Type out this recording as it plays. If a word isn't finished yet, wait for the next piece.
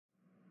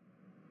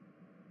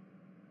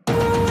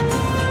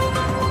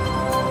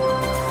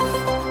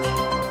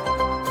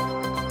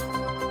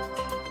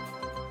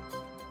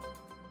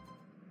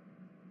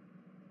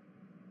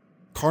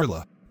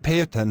Carla, pay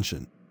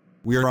attention.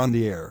 We're on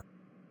the air.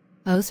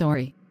 Oh,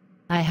 sorry.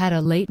 I had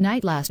a late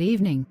night last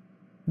evening.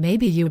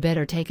 Maybe you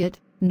better take it,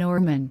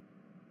 Norman.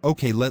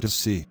 Okay, let us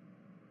see.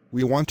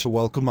 We want to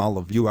welcome all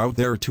of you out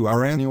there to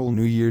our annual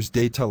New Year's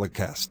Day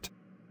telecast.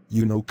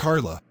 You know,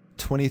 Carla,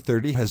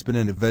 2030 has been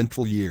an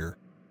eventful year.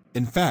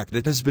 In fact,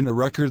 it has been a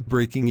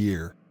record-breaking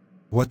year.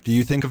 What do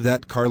you think of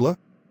that, Carla?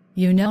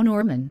 You know,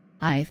 Norman,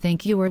 I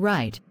think you were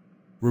right.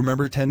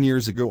 Remember 10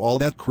 years ago all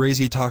that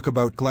crazy talk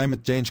about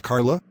climate change,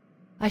 Carla?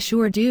 I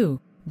sure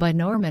do, but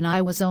Norman,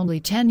 I was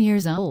only 10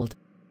 years old.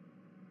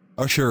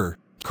 Sure,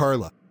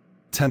 Carla.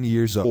 10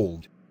 years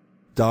old.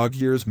 Dog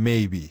years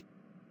maybe.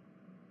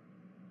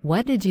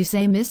 What did you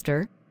say,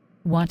 mister?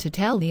 Want to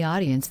tell the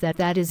audience that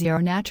that is your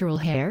natural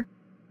hair?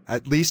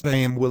 At least I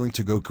am willing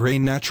to go gray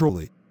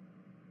naturally.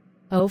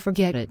 Oh,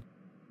 forget it.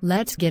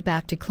 Let's get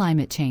back to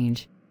climate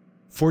change.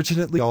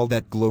 Fortunately, all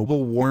that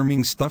global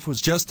warming stuff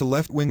was just a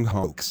left-wing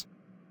hoax.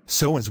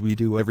 So as we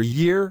do every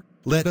year,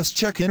 let us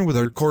check in with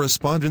our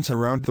correspondents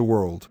around the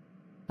world.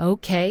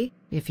 Okay,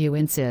 if you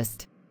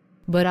insist.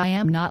 But I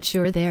am not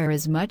sure there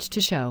is much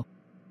to show.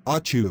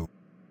 Achoo.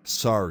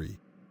 Sorry.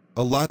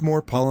 A lot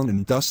more pollen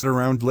and dust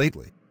around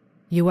lately.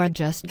 You are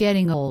just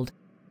getting old.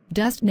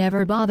 Dust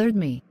never bothered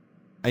me.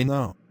 I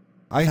know.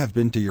 I have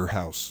been to your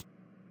house.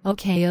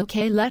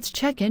 Okay, let's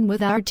check in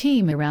with our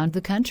team around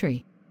the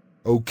country.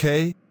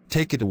 Okay,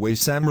 take it away,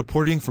 Sam,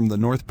 reporting from the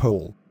North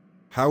Pole.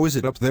 How is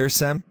it up there,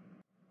 Sam?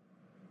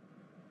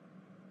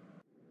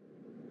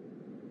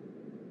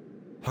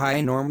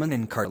 Hi, Norman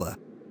and Carla.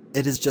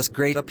 It is just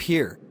great up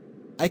here.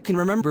 I can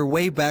remember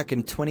way back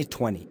in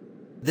 2020.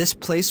 This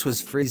place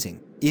was freezing,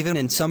 even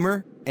in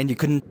summer, and you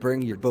couldn't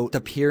bring your boat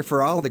up here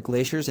for all the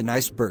glaciers and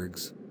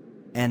icebergs.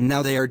 And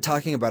now they are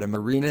talking about a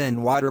marina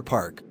and water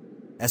park.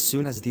 As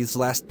soon as these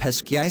last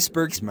pesky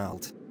icebergs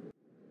melt.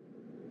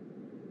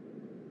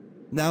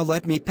 Now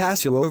let me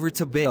pass you over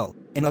to Bill,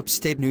 in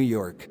upstate New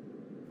York.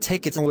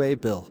 Take it away,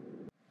 Bill.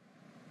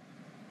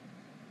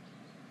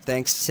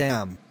 Thanks,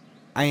 Sam.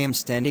 I am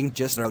standing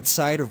just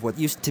outside of what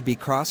used to be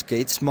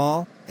Crossgates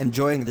Mall,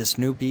 enjoying this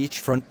new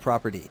beachfront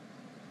property.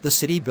 The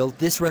city built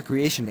this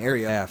recreation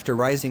area after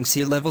rising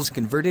sea levels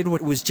converted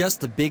what was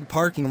just a big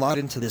parking lot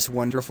into this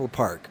wonderful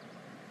park.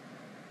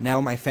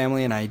 Now my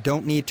family and I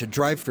don't need to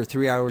drive for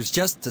 3 hours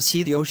just to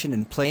see the ocean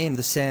and play in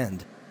the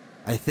sand.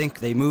 I think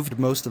they moved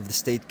most of the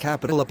state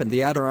capital up in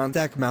the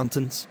Adirondack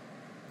Mountains.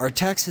 Our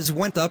taxes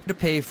went up to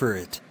pay for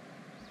it.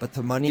 But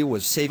the money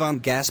was saved on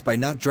gas by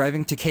not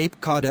driving to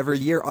Cape Cod every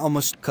year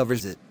almost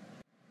covers it.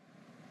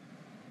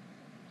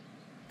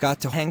 Got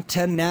to hang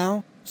 10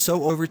 now,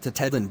 so over to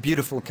Ted in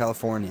beautiful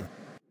California.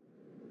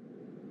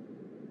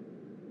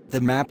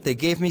 The map they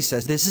gave me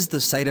says this is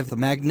the site of the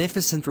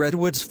magnificent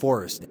Redwoods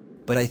Forest,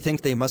 but I think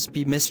they must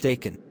be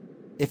mistaken.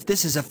 If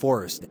this is a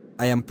forest,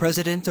 I am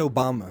President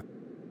Obama.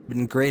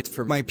 Been great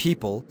for my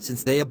people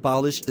since they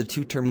abolished the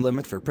 2-term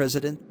limit for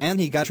president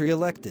and he got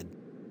re-elected.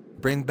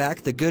 Bring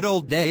back the good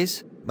old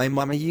days, my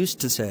mama used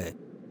to say.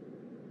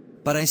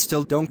 But I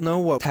still don't know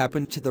what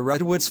happened to the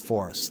Redwoods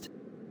Forest.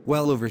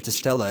 Well, over to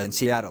Stella in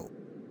Seattle.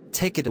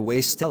 Take it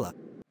away, Stella.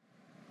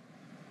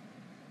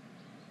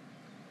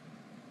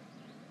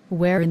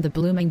 Where in the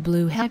blooming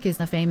blue heck is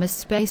the famous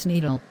Space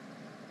Needle?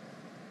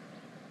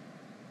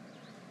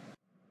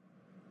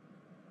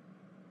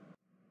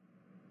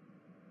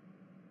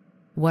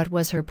 What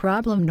was her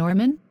problem,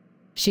 Norman?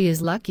 She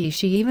is lucky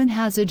she even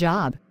has a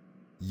job.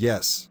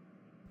 Yes.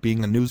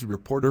 Being a news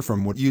reporter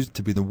from what used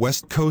to be the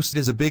West Coast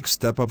is a big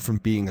step up from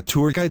being a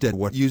tour guide at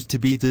what used to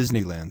be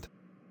Disneyland.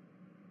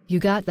 You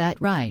got that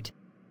right.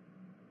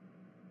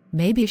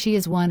 Maybe she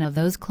is one of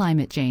those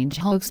climate change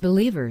hoax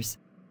believers.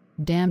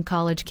 Damn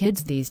college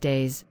kids these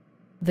days.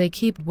 They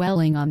keep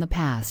dwelling on the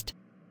past.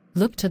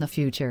 Look to the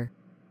future.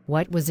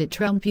 What was it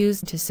Trump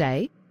used to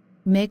say?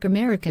 Make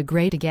America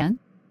great again?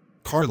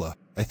 Carla,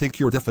 I think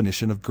your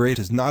definition of great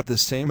is not the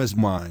same as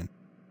mine.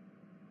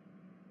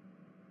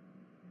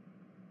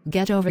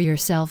 Get over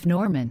yourself,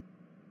 Norman.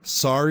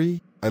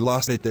 Sorry, I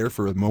lost it there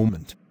for a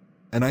moment.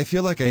 And I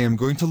feel like I am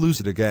going to lose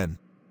it again.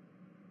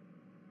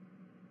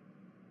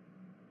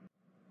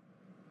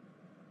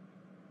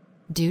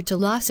 Due to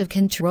loss of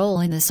control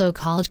in the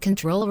so-called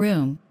control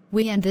room,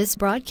 we end this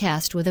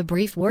broadcast with a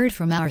brief word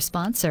from our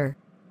sponsor.